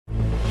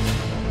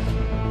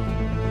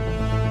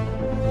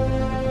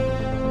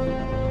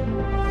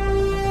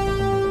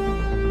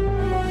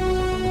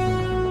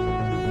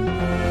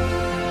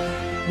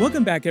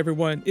Welcome back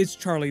everyone, it's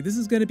Charlie. This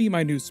is going to be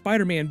my new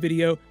Spider-Man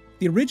video.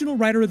 The original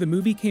writer of the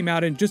movie came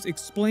out and just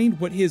explained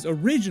what his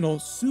original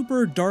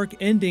super dark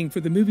ending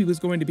for the movie was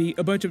going to be,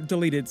 a bunch of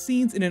deleted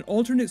scenes and an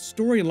alternate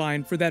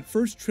storyline for that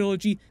first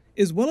trilogy,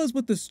 as well as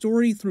what the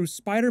story through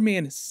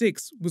Spider-Man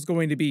 6 was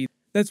going to be.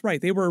 That's right,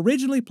 they were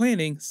originally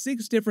planning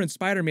 6 different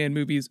Spider-Man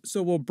movies,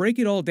 so we'll break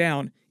it all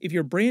down. If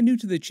you're brand new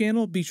to the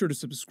channel, be sure to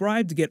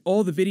subscribe to get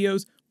all the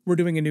videos. We're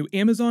doing a new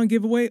Amazon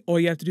giveaway. All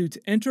you have to do to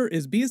enter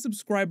is be a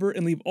subscriber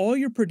and leave all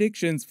your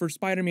predictions for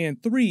Spider-Man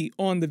 3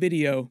 on the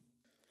video.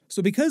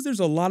 So because there's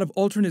a lot of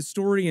alternate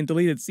story and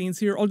deleted scenes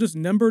here, I'll just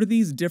number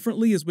these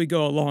differently as we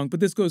go along,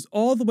 but this goes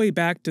all the way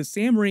back to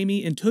Sam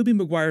Raimi and Tobey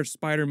Maguire's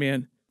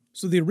Spider-Man.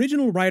 So the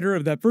original writer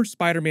of that first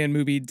Spider-Man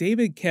movie,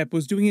 David Koepp,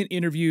 was doing an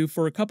interview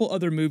for a couple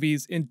other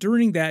movies, and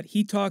during that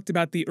he talked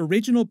about the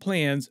original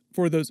plans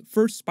for those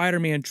first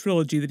Spider-Man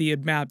trilogy that he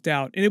had mapped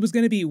out, and it was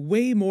going to be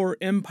way more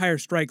Empire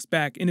Strikes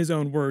Back in his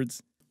own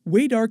words.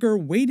 Way darker,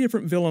 way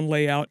different villain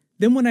layout.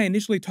 Then when I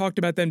initially talked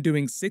about them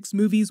doing 6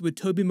 movies with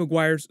Tobey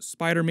Maguire's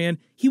Spider-Man,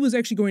 he was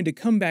actually going to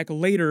come back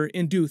later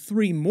and do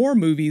 3 more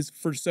movies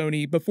for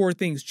Sony before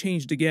things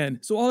changed again.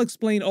 So I'll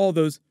explain all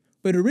those.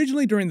 But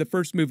originally during the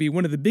first movie,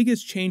 one of the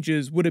biggest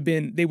changes would have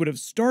been they would have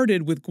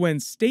started with Gwen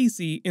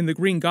Stacy in the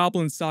Green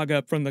Goblin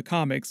saga from the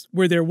comics,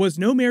 where there was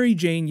no Mary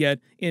Jane yet,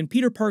 and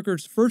Peter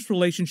Parker's first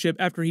relationship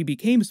after he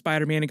became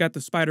Spider-Man and got the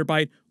spider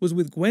bite was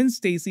with Gwen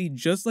Stacy,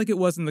 just like it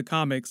was in the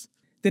comics.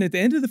 Then at the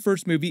end of the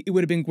first movie, it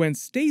would have been Gwen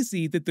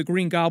Stacy that the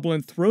Green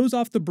Goblin throws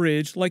off the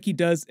bridge like he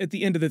does at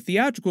the end of the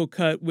theatrical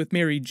cut with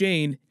Mary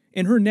Jane,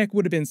 and her neck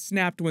would have been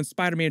snapped when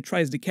Spider-Man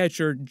tries to catch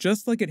her,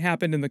 just like it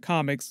happened in the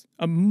comics.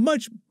 A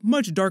much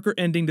darker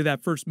ending to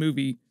that first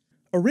movie.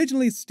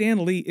 Originally,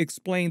 Stan Lee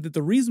explained that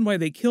the reason why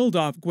they killed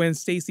off Gwen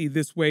Stacy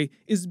this way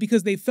is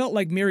because they felt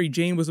like Mary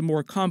Jane was a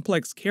more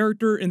complex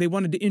character and they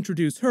wanted to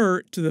introduce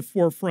her to the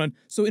forefront,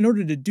 so in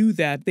order to do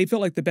that, they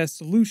felt like the best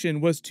solution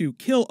was to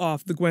kill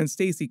off the Gwen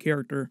Stacy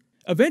character.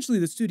 Eventually,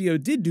 the studio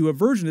did do a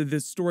version of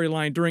this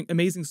storyline during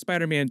Amazing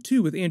Spider-Man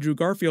 2 with Andrew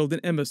Garfield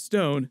and Emma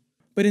Stone.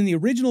 But in the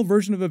original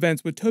version of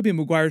events with Tobey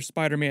Maguire's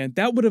Spider-Man,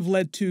 that would have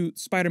led to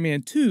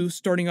Spider-Man 2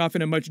 starting off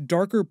in a much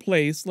darker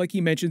place, like he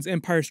mentions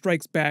Empire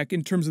Strikes Back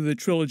in terms of the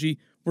trilogy,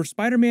 where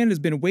Spider-Man has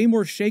been way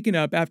more shaken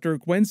up after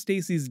Gwen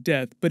Stacy's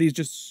death, but he's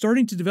just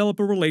starting to develop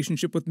a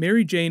relationship with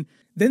Mary Jane.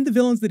 Then the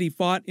villains that he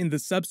fought in the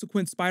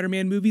subsequent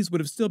Spider-Man movies would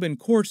have still been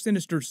core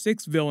Sinister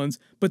Six villains,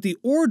 but the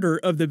order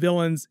of the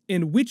villains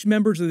and which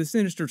members of the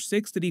Sinister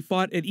Six that he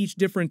fought at each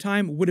different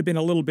time would have been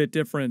a little bit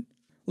different.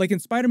 Like in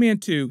Spider-Man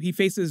 2, he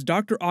faces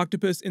Dr.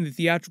 Octopus in the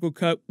theatrical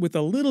cut with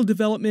a little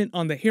development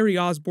on the Harry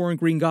Osborn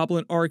Green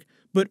Goblin arc,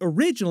 but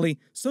originally,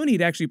 Sony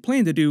had actually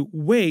planned to do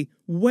way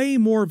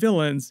more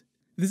villains.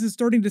 This is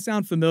starting to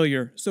sound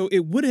familiar, so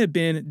it would have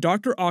been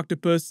Dr.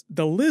 Octopus,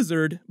 the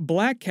Lizard,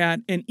 Black Cat,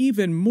 and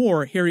even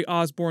more Harry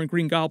Osborn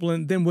Green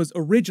Goblin than was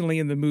originally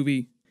in the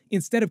movie.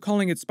 Instead of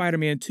calling it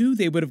Spider-Man 2,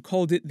 they would have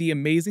called it The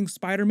Amazing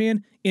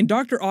Spider-Man, and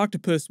Dr.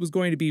 Octopus was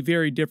going to be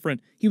very different.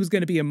 He was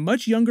going to be a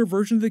much younger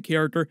version of the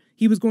character.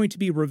 He was going to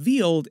be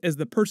revealed as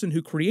the person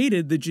who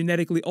created the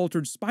genetically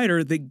altered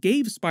spider that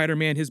gave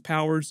Spider-Man his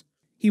powers.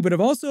 He would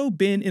have also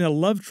been in a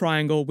love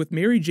triangle with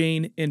Mary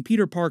Jane and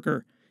Peter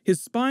Parker. His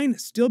spine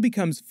still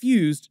becomes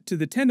fused to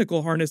the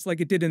tentacle harness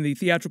like it did in the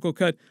theatrical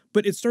cut,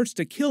 but it starts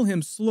to kill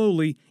him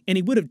slowly, and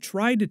he would have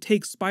tried to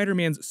take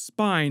Spider-Man's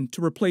spine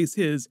to replace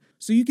his,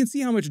 so you can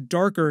see how much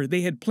darker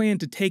they had planned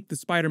to take the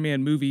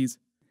Spider-Man movies.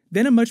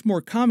 Then a much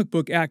more comic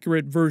book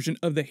accurate version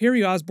of the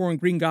Harry Osborn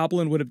Green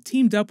Goblin would have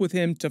teamed up with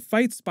him to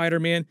fight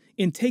Spider-Man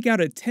and take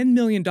out a $10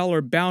 million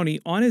bounty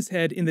on his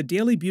head in the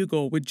Daily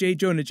Bugle with J.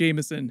 Jonah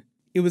Jameson.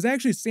 It was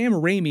actually Sam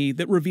Raimi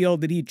that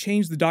revealed that he'd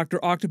changed the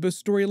Dr. Octopus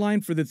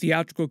storyline for the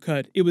theatrical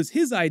cut. It was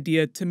his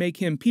idea to make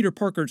him Peter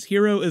Parker's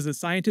hero as a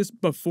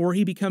scientist before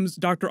he becomes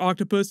Dr.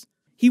 Octopus.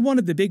 He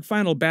wanted the big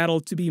final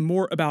battle to be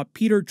more about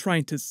Peter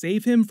trying to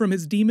save him from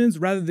his demons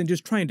rather than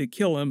just trying to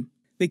kill him.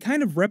 They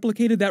kind of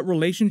replicated that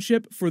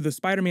relationship for the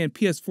Spider-Man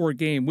PS4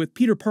 game, with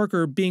Peter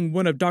Parker being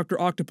one of Dr.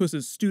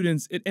 Octopus's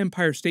students at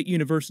Empire State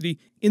University,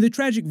 and the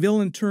tragic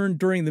villain turn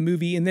during the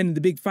movie and then in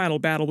the big final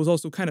battle was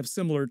also kind of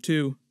similar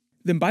too.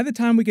 Then by the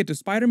time we get to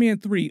Spider-Man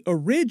 3,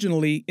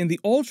 originally in the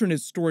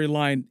alternate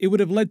storyline, it would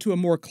have led to a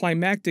more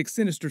climactic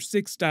Sinister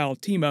Six style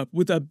team-up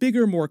with a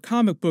bigger, more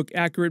comic book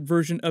accurate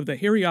version of the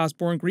Harry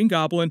Osborn Green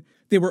Goblin.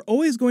 They were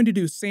always going to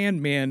do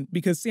Sandman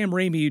because Sam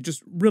Raimi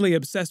just really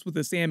obsessed with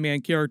the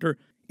Sandman character.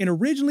 And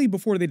originally,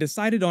 before they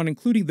decided on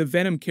including the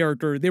Venom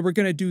character, they were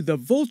going to do the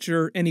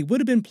Vulture, and he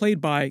would have been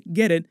played by,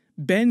 get it,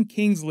 Ben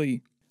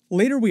Kingsley.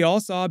 Later, we all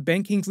saw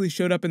Ben Kingsley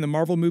showed up in the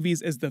Marvel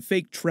movies as the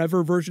fake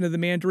Trevor version of the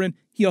Mandarin.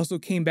 He also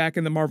came back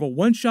in the Marvel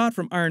one-shot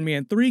from Iron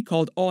Man 3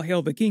 called All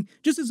Hail the King,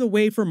 just as a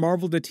way for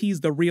Marvel to tease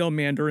the real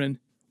Mandarin,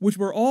 which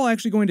we're all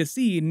actually going to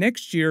see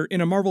next year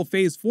in a Marvel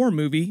Phase 4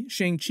 movie,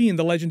 Shang-Chi and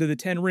the Legend of the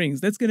Ten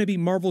Rings. That's going to be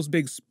Marvel's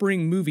big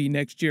spring movie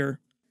next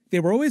year. They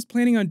were always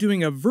planning on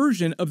doing a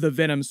version of the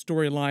Venom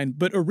storyline,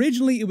 but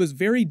originally it was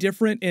very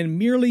different and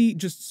merely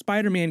just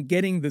Spider-Man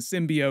getting the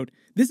symbiote.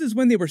 This is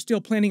when they were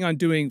still planning on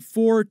doing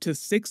 4 to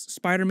 6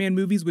 Spider-Man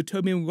movies with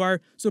Tobey Maguire,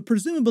 so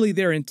presumably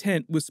their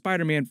intent with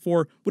Spider-Man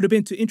 4 would have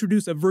been to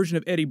introduce a version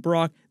of Eddie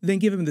Brock, then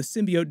give him the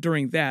symbiote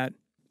during that.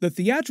 The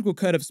theatrical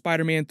cut of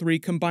Spider-Man 3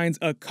 combines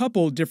a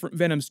couple different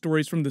Venom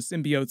stories from the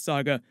symbiote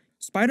saga.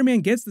 Spider-Man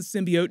gets the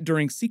symbiote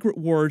during Secret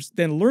Wars,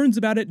 then learns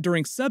about it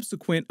during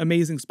subsequent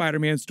Amazing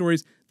Spider-Man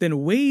stories,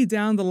 then way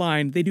down the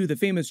line they do the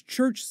famous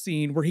church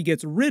scene where he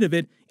gets rid of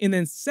it, and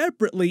then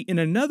separately in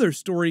another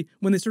story,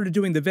 when they started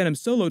doing the Venom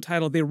solo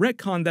title, they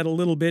retconned that a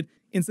little bit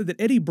and said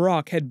that Eddie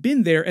Brock had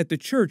been there at the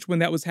church when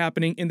that was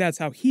happening, and that's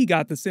how he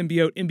got the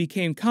symbiote and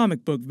became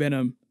comic book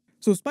Venom.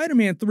 So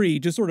Spider-Man 3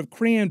 just sort of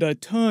crammed a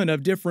ton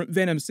of different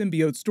Venom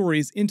symbiote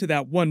stories into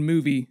that one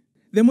movie.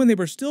 Then when they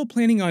were still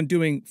planning on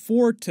doing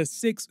 4 to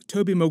 6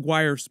 Tobey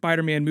Maguire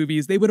Spider-Man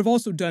movies, they would have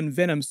also done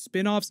Venom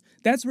spin-offs.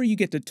 That's where you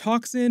get to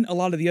Toxin, a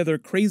lot of the other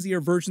crazier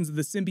versions of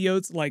the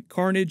symbiotes like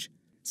Carnage.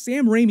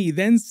 Sam Raimi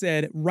then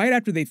said, right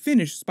after they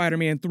finished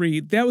Spider-Man 3,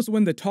 that was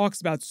when the talks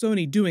about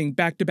Sony doing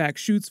back-to-back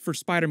shoots for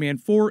Spider-Man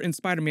 4 and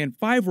Spider-Man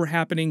 5 were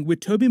happening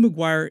with Tobey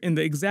Maguire and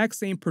the exact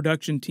same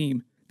production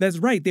team. That's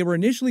right, they were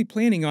initially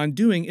planning on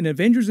doing an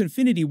Avengers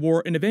Infinity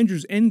War and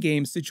Avengers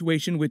Endgame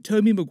situation with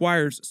Tobey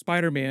Maguire's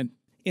Spider-Man.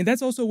 And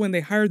that's also when they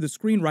hired the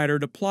screenwriter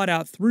to plot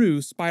out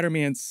through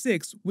Spider-Man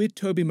 6 with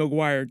Tobey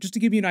Maguire, just to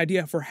give you an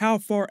idea for how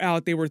far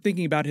out they were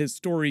thinking about his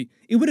story.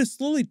 It would have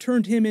slowly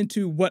turned him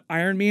into what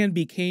Iron Man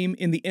became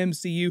in the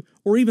MCU,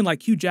 or even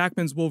like Hugh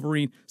Jackman's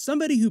Wolverine,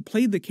 somebody who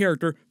played the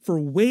character for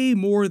way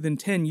more than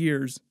 10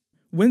 years.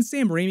 When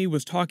Sam Raimi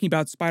was talking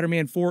about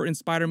Spider-Man 4 and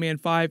Spider-Man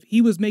 5, he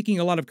was making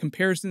a lot of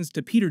comparisons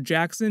to Peter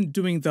Jackson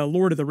doing the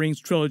Lord of the Rings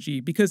trilogy,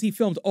 because he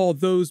filmed all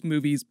those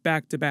movies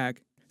back to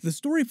back. The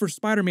story for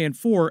Spider-Man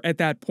 4 at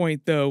that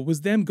point, though,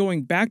 was them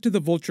going back to the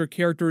Vulture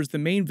character as the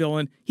main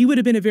villain. He would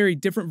have been a very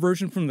different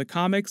version from the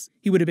comics.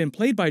 He would have been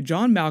played by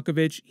John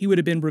Malkovich. He would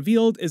have been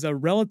revealed as a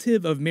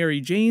relative of Mary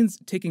Jane's,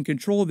 taking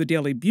control of the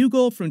Daily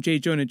Bugle from J.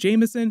 Jonah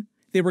Jameson.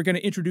 They were going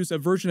to introduce a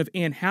version of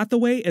Anne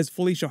Hathaway as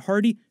Felicia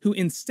Hardy, who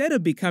instead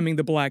of becoming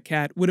the Black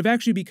Cat, would have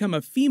actually become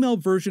a female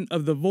version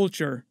of the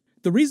Vulture.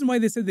 The reason why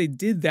they said they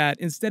did that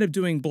instead of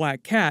doing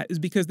Black Cat is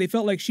because they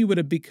felt like she would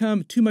have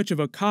become too much of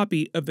a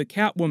copy of the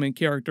Catwoman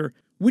character,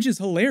 which is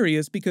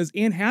hilarious because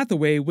Anne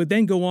Hathaway would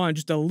then go on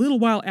just a little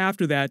while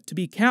after that to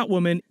be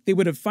Catwoman. They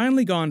would have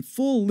finally gone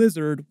full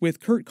lizard with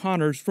Kurt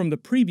Connors from the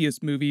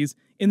previous movies,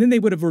 and then they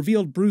would have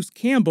revealed Bruce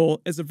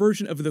Campbell as a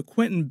version of the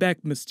Quentin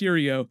Beck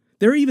Mysterio.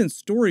 There are even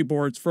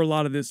storyboards for a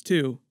lot of this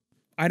too.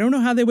 I don't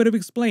know how they would have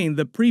explained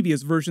the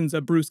previous versions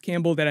of Bruce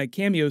Campbell that had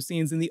cameo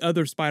scenes in the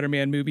other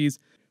Spider-Man movies,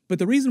 but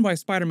the reason why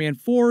Spider-Man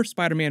 4,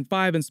 Spider-Man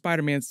 5, and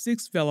Spider-Man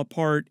 6 fell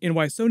apart and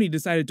why Sony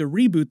decided to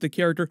reboot the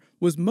character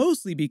was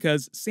mostly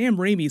because Sam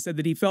Raimi said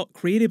that he felt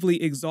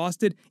creatively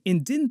exhausted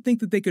and didn't think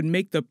that they could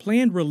make the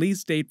planned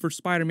release date for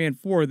Spider-Man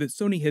 4 that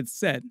Sony had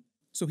set.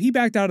 So he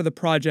backed out of the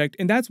project,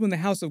 and that's when the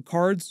House of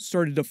Cards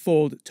started to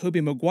fold.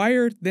 Tobey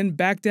Maguire then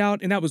backed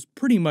out, and that was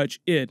pretty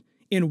much it.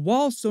 And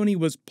while Sony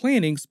was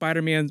planning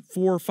Spider-Man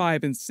 4,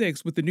 5, and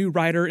 6 with the new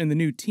writer and the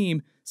new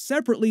team,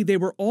 separately they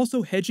were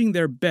also hedging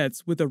their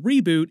bets with a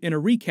reboot and a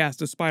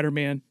recast of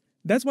Spider-Man.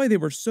 That's why they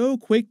were so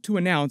quick to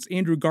announce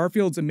Andrew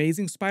Garfield's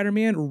Amazing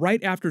Spider-Man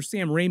right after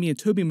Sam Raimi and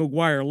Tobey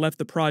Maguire left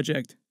the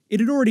project. It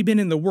had already been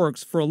in the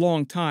works for a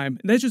long time,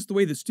 and that's just the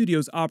way the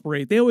studios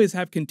operate. They always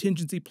have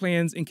contingency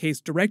plans in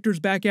case directors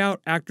back out,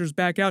 actors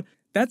back out.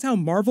 That's how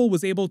Marvel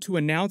was able to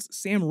announce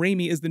Sam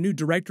Raimi as the new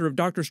director of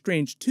Doctor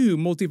Strange 2: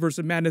 Multiverse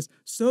of Madness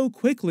so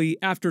quickly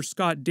after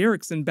Scott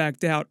Derrickson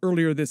backed out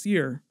earlier this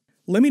year.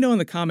 Let me know in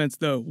the comments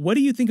though, what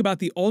do you think about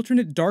the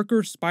alternate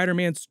darker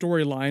Spider-Man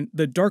storyline,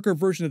 the darker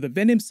version of the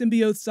Venom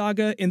symbiote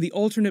saga, and the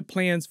alternate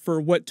plans for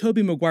what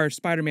Tobey Maguire's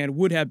Spider-Man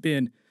would have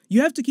been?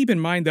 You have to keep in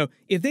mind though,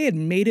 if they had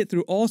made it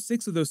through all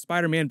 6 of those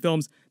Spider-Man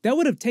films, that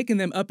would have taken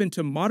them up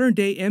into modern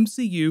day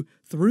MCU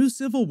through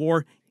Civil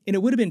War, and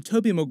it would have been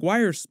Tobey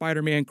Maguire's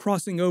Spider-Man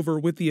crossing over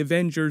with the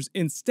Avengers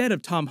instead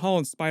of Tom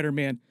Holland's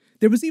Spider-Man.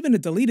 There was even a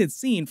deleted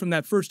scene from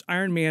that first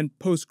Iron Man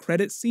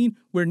post-credits scene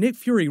where Nick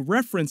Fury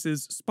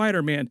references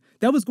Spider-Man.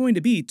 That was going to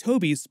be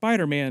Tobey's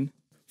Spider-Man.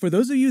 For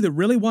those of you that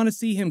really want to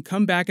see him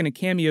come back in a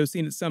cameo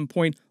scene at some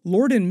point,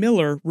 Lord and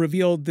Miller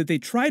revealed that they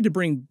tried to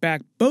bring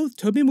back both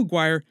Tobey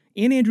Maguire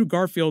and Andrew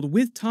Garfield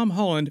with Tom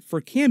Holland for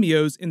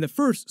cameos in the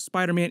first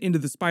Spider-Man Into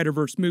the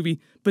Spider-Verse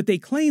movie, but they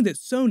claimed that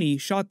Sony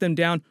shot them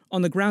down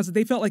on the grounds that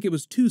they felt like it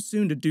was too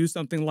soon to do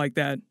something like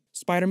that.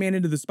 Spider-Man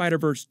Into the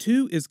Spider-Verse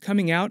 2 is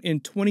coming out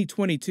in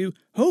 2022.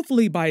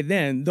 Hopefully by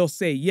then they'll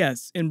say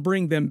yes and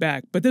bring them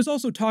back, but there's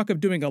also talk of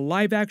doing a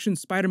live-action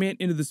Spider-Man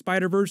Into the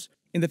Spider-Verse.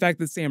 And the fact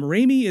that Sam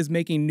Raimi is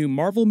making new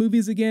Marvel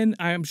movies again,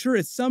 I am sure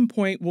at some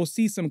point we'll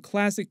see some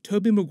classic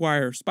Tobey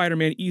Maguire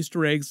Spider-Man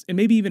Easter eggs and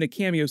maybe even a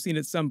cameo scene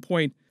at some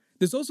point.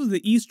 There's also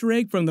the Easter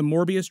egg from the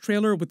Morbius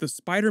trailer with the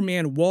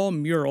Spider-Man wall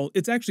mural.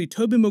 It's actually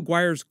Tobey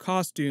Maguire's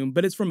costume,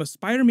 but it's from a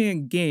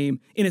Spider-Man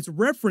game, and it's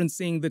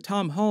referencing the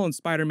Tom Holland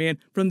Spider-Man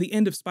from the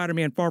end of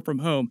Spider-Man Far From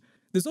Home.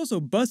 There's also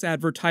bus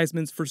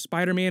advertisements for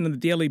Spider-Man in the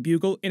Daily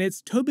Bugle, and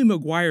it's Tobey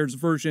Maguire's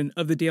version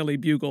of the Daily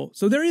Bugle.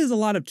 So there is a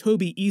lot of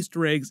Tobey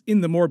Easter eggs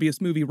in the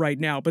Morbius movie right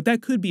now, but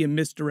that could be a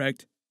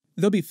misdirect.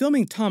 They'll be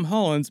filming Tom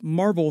Holland's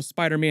Marvel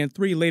Spider-Man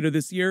 3 later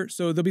this year,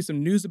 so there'll be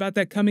some news about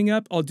that coming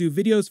up. I'll do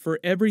videos for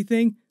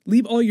everything.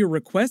 Leave all your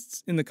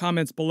requests in the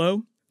comments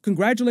below.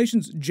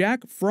 Congratulations,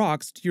 Jack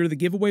Froxt, you're the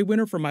giveaway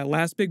winner for my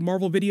last big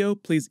Marvel video.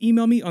 Please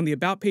email me on the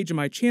About page of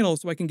my channel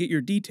so I can get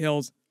your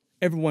details.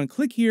 Everyone,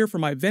 click here for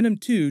my Venom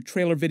 2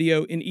 trailer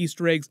video in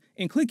Easter eggs,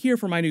 and click here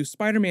for my new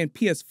Spider-Man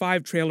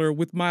PS5 trailer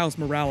with Miles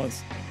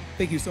Morales.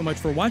 Thank you so much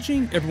for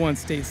watching. Everyone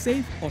stay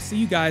safe. I'll see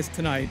you guys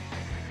tonight.